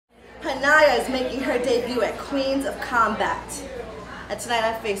Hania is making her debut at Queens of Combat. And tonight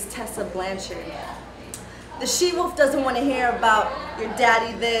I face Tessa Blanchard. The she-wolf doesn't want to hear about your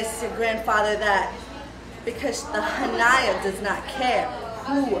daddy this, your grandfather that, because the Hania does not care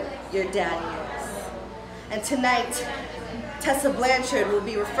who your daddy is. And tonight, Tessa Blanchard will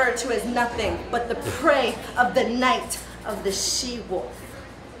be referred to as nothing but the prey of the night of the she-wolf.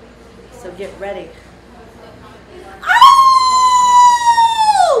 So get ready.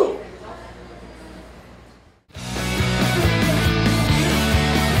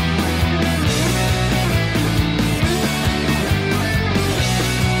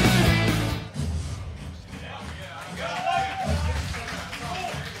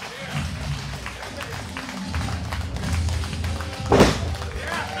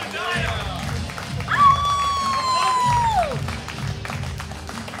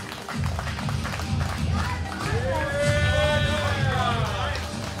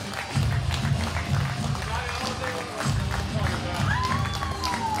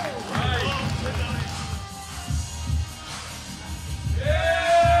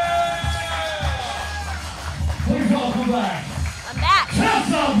 I'm back.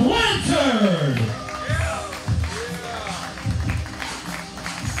 Tessa Blanchard.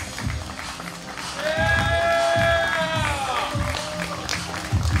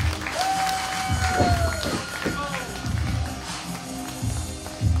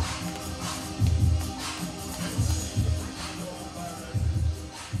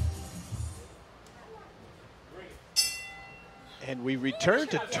 And we return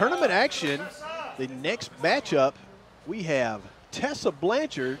to tournament action. The next matchup, we have Tessa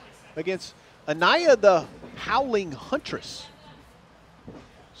Blanchard against Hania The Huntress.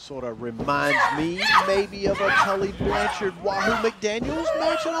 Sort of reminds me maybe of a Tully Blanchard Wahoo McDaniels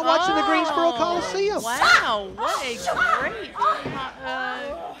match that I watched in the Greensboro Coliseum. Wow,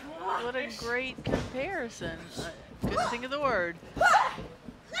 what a great comparison. Couldn't think of the word.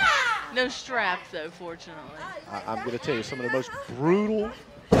 No strap though, fortunately. I'm going to tell you, some of the most brutal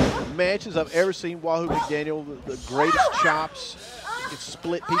matches I've ever seen. Wahoo McDaniel, the greatest chops, can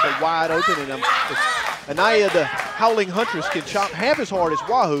split people wide open, and Hania The Huntress can chop half as hard as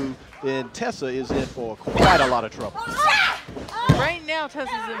Wahoo, then Tessa is in for quite a lot of trouble. Right now,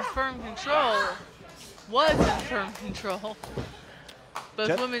 Tessa's in firm control. Was in firm control.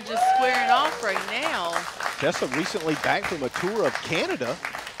 Both women just squaring off right now. Tessa recently back from a tour of Canada.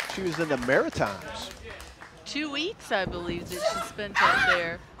 She was in the Maritimes. 2 weeks, I believe, that she spent up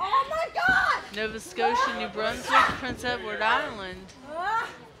there. Oh my God! Nova Scotia, New Brunswick, Prince Edward Island.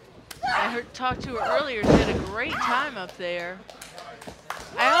 I talked to her earlier. She had a great time up there.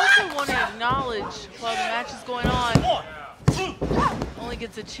 I also want to acknowledge, while the match is going on, only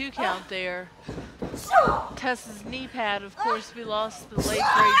gets a 2 count there. Tessa's knee pad, of course, we lost the late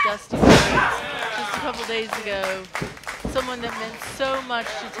great Dusty Rhodes just a couple days ago. Someone that meant so much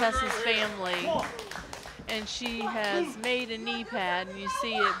to Tessa's family. And she has made a knee pad, and you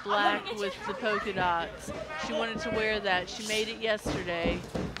see it black with the polka dots. She wanted to wear that. She made it yesterday.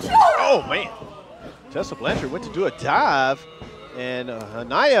 Oh, man. Tessa Blanchard went to do a dive, and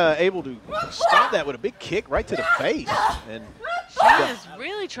Hania able to stop that with a big kick right to the face. And she is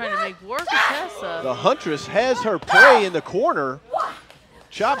really trying to make work of Tessa. The Huntress has her prey in the corner.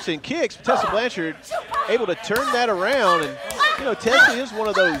 Chops and kicks. Tessa Blanchard able to turn that around. And, you know, Tessa is one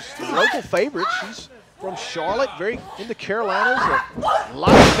of those local favorites. She's from Charlotte, very in the Carolinas. A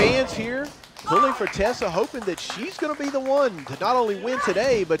lot of fans here pulling for Tessa, hoping that she's going to be the one to not only win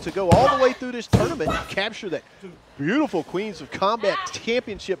today, but to go all the way through this tournament and capture that beautiful Queens of Combat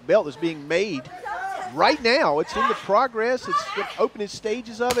Championship belt that's being made right now. It's in the progress. It's the opening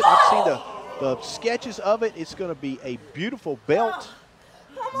stages of it. I've seen the sketches of it. It's going to be a beautiful belt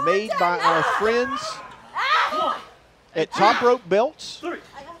made by our friends at Top Rope Belts,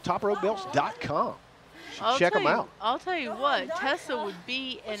 topropebelts.com. Check them out. I'll tell you what, Tessa would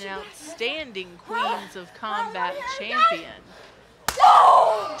be an outstanding Queens of Combat champion.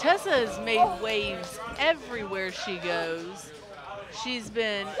 Tessa has made waves everywhere she goes. She's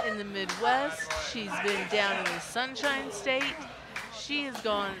been in the Midwest. She's been down in the Sunshine State. She has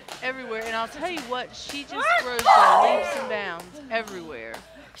gone everywhere. And I'll tell you what, she just grows by leaps and bounds everywhere.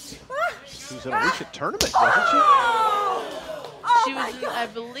 She was in a recent tournament, wasn't she? She was in, I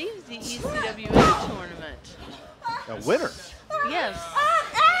believe, the ECWA tournament. A winner. Yes.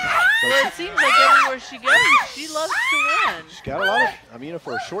 Well, it seems like everywhere she goes, she loves to win. She's got a lot of, I mean,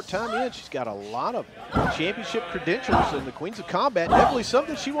 for a short time in, she's got a lot of championship credentials in the Queens of Combat. Definitely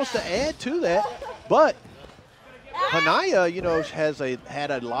something she wants to add to that. But Hania, you know, has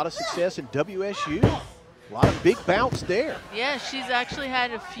had a lot of success in WSU. A lot of big bounce there. Yeah, she's actually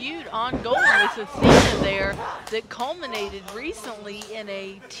had a feud ongoing with Athena there that culminated recently in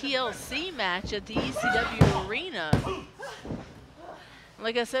a TLC match at the ECW Arena.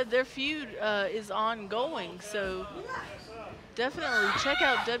 Like I said, their feud is ongoing, so definitely check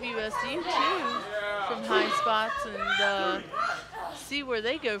out WSU too from High Spots and see where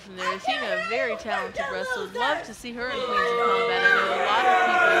they go from there. Athena, a very talented wrestler. Love to see her in Queens of Combat. I know a lot of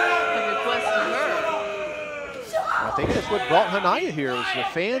people have requested her. I think that's what brought Hania here, was the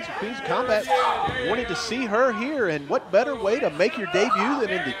fans of Queens of Combat wanted to see her here, and what better way to make your debut than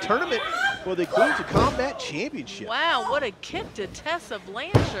in the tournament for the Queens of Combat Championship. Wow, what a kick to Tessa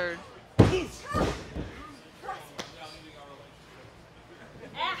Blanchard. The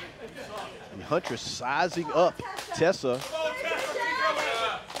Huntress sizing up Tessa.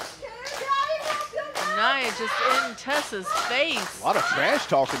 Hania just in Tessa's face. A lot of trash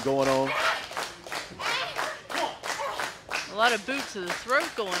talking going on. A lot of boot to the throat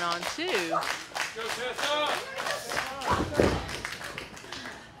going on too.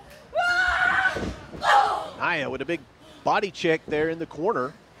 Hania with a big body check there in the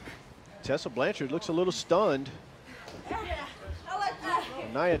corner. Tessa Blanchard looks a little stunned.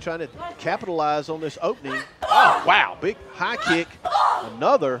 Hania trying to capitalize on this opening. Oh, wow, big high kick.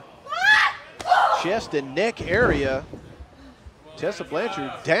 Another chest and neck area. Tessa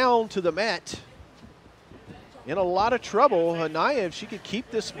Blanchard down to the mat. In a lot of trouble. Hania, if she could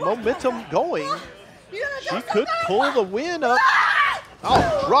keep this momentum going, she could pull the win up.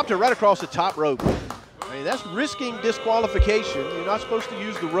 Oh, dropped her right across the top rope. I mean, that's risking disqualification. You're not supposed to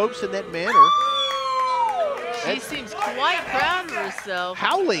use the ropes in that manner. She seems quite proud of herself.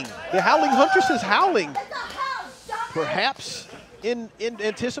 Howling. The Howling Huntress is howling. Perhaps in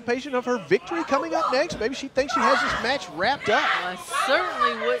anticipation of her victory coming up next. Maybe she thinks she has this match wrapped up. Well, I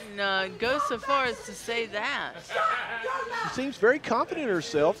certainly wouldn't go so far as to say that. She seems very confident in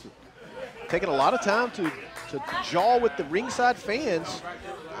herself. Taking a lot of time to jaw with the ringside fans.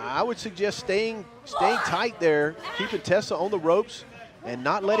 I would suggest staying tight there, keeping Tessa on the ropes and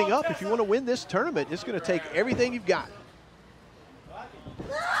not letting up. If you want to win this tournament, it's going to take everything you've got.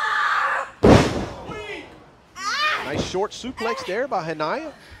 Nice short suplex there by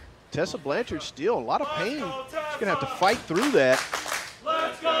Hania. Tessa Blanchard still in a lot of pain. She's going to have to fight through that.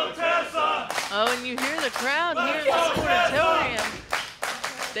 Let's go, Tessa! Oh, and you hear the crowd here in the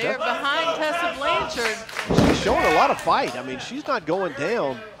Sportatorium. They are behind Tessa Blanchard. She's showing a lot of fight. I mean, she's not going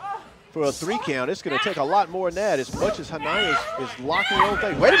down for a 3 count. It's going to take a lot more than that, as much as Hania is locking on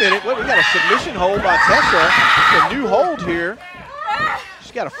things. Wait a minute. Wait, we got a submission hold by Tessa. A new hold here.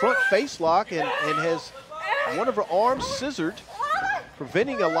 She's got a front face lock and has one of her arms scissored,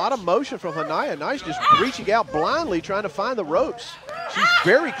 preventing a lot of motion from Hania. Hania's just reaching out blindly, trying to find the ropes. She's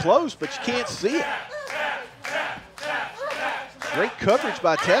very close, but you can't see it. Great coverage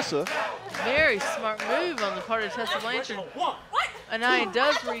by Tessa. Very smart move on the part of Tessa Blanchard. Hania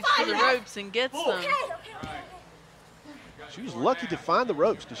does reach for the ropes and gets them. She was lucky to find the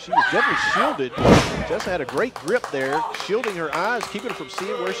ropes because she was definitely shielded. Tessa had a great grip there, shielding her eyes, keeping her from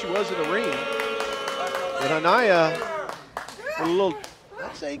seeing where she was in the ring. And Hania, a little,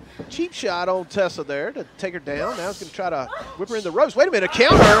 I'd say, cheap shot on Tessa there to take her down. Now he's going to try to whip her in the ropes. Wait a minute, a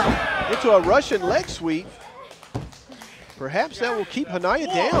counter into a Russian leg sweep. Perhaps that will keep Hania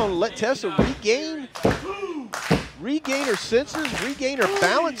down, let Tessa regain her senses, regain her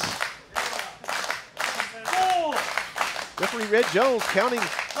balance. Referee Red Jones counting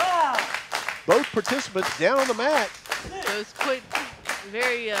both participants down on the mat. Goes quick,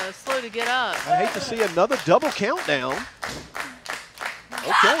 very slow to get up. I hate to see another double countdown.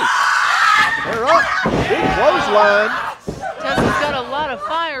 Okay, they're up. Big clothesline. Tessa's got a lot of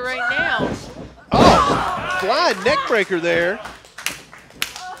fire right now. Oh, flying neck breaker there.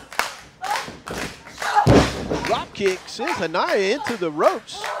 Drop kick sends Hania into the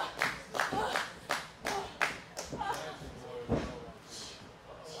ropes.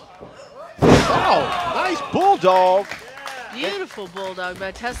 Oh, nice bulldog. Beautiful bulldog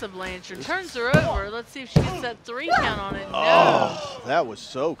by Tessa Blanchard. Turns her over. Let's see if she gets that 3 count on it. No. Oh, that was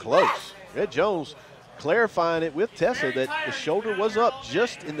so close. Red Jones clarifying it with Tessa that the shoulder was up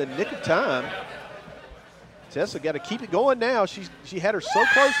just in the nick of time. Tessa got to keep it going now. She had her so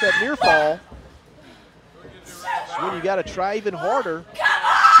close that near fall. So when you got to try even harder.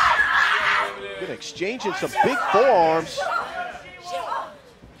 Gonna exchanging some big forearms.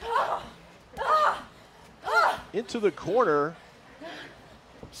 Into the corner.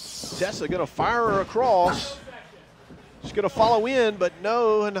 Tessa gonna fire her across. She's gonna follow in, but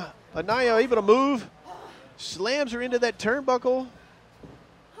no, and Hania able to move. Slams her into that turnbuckle.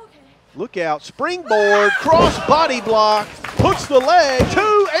 Look out, springboard, cross body block, hooks the leg,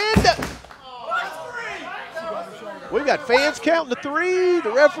 2, and we got fans counting to 3.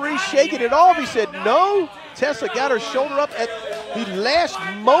 The referee shaking it off. He said no. Tessa got her shoulder up at the last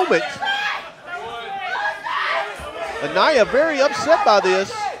moment. Anaya very upset by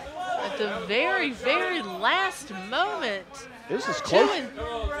this. At the very, very last moment. This is close. 2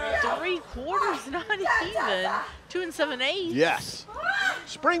 3/4, not even. 2 7/8. Yes.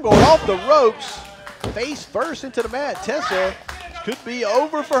 Springboard off the ropes. Face first into the mat. Tessa could be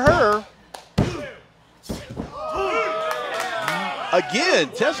over for her. Again,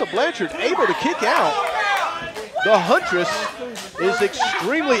 Tessa Blanchard able to kick out. The Huntress is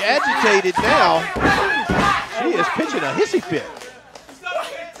extremely agitated now. She is pitching a hissy fit.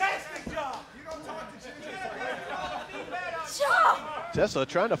 Tessa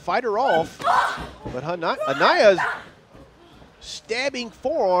trying to fight her off, but Anaya's stabbing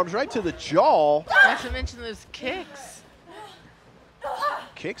forearms right to the jaw. Not to mention those kicks.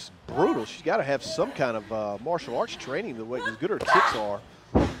 Kicks brutal. She's got to have some kind of martial arts training the way as good her kicks are.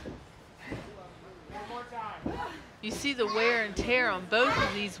 You see the wear and tear on both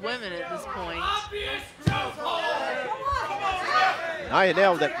of these women at this point. Anaya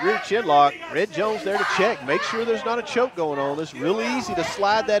now with that rear chin lock. Red Jones there to check. Make sure there's not a choke going on. It's really easy to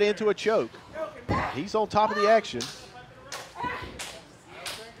slide that into a choke. He's on top of the action.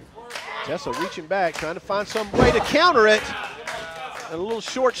 Tessa reaching back, trying to find some way to counter it. And a little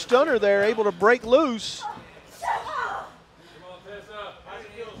short stunner there, able to break loose.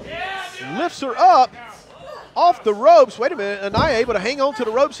 Lifts her up off the ropes. Wait a minute, Anaya able to hang on to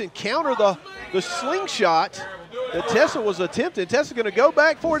the ropes and counter the slingshot that Tessa was attempting. Tessa going to go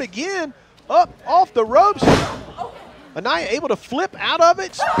back for it again, up off the ropes. Anaya able to flip out of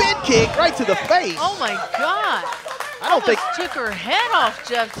it, spin kick right to the face. Oh my God. I don't think took her head off,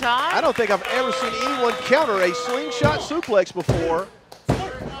 Jeff Todd. I don't think I've ever seen anyone counter a slingshot suplex before.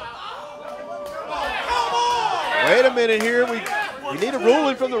 Wait a minute here. We need a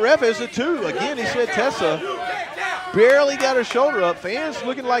ruling from the ref as a 2. Again, he said Tessa barely got her shoulder up. Fans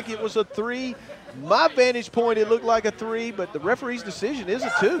looking like it was a 3. My vantage point, it looked like a 3, but the referee's decision is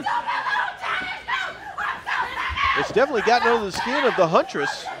a 2. It's definitely gotten under the skin of the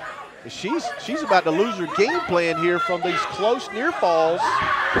Huntress. She's about to lose her game plan here from these close near falls.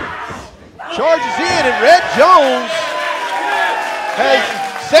 Charges in, and Red Jones has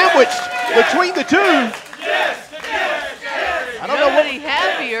sandwiched between the 2. I don't know Nobody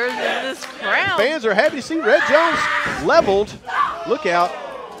happier than this crowd. Fans are happy to see Red Jones leveled. Look out.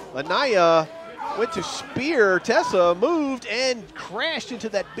 Anaya went to spear. Tessa moved and crashed into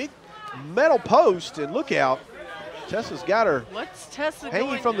that big metal post. And look out. Tessa's got her What's Tessa hanging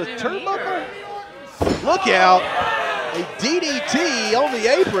going from the to do turnbuckle. here? Look out. A DDT on the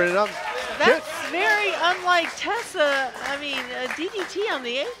apron. That's very unlike Tessa. I mean, a DDT on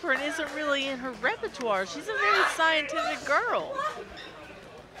the apron isn't really in her repertoire. She's a very scientific girl.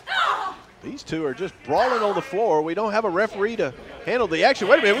 These 2 are just brawling on the floor. We don't have a referee to handle the action.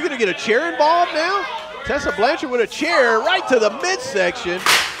 Wait a minute, we're going to get a chair involved now? Tessa Blanchard with a chair right to the midsection.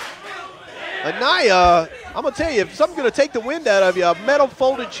 Anaya, I'm going to tell you, if something's going to take the wind out of you, a metal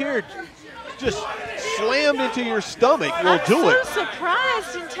folded chair just slammed into your stomach will do it. I'm so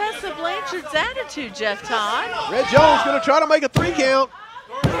surprised in Tessa Blanchard's attitude, Jeff Todd. Red Jones going to try to make a 3 count,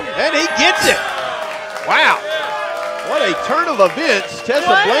 and he gets it. Wow. What a turn of events,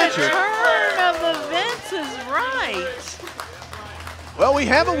 Tessa Blanchard. What a turn of events is right. Well, we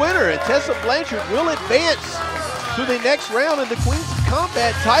have a winner, and Tessa Blanchard will advance to the next round in the Queens of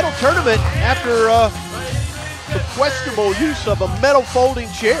Combat title tournament after the questionable use of a metal folding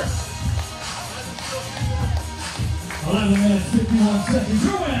chair. 11 minutes, 51 seconds.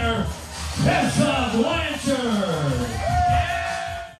 Your winner, Tessa Blanchard.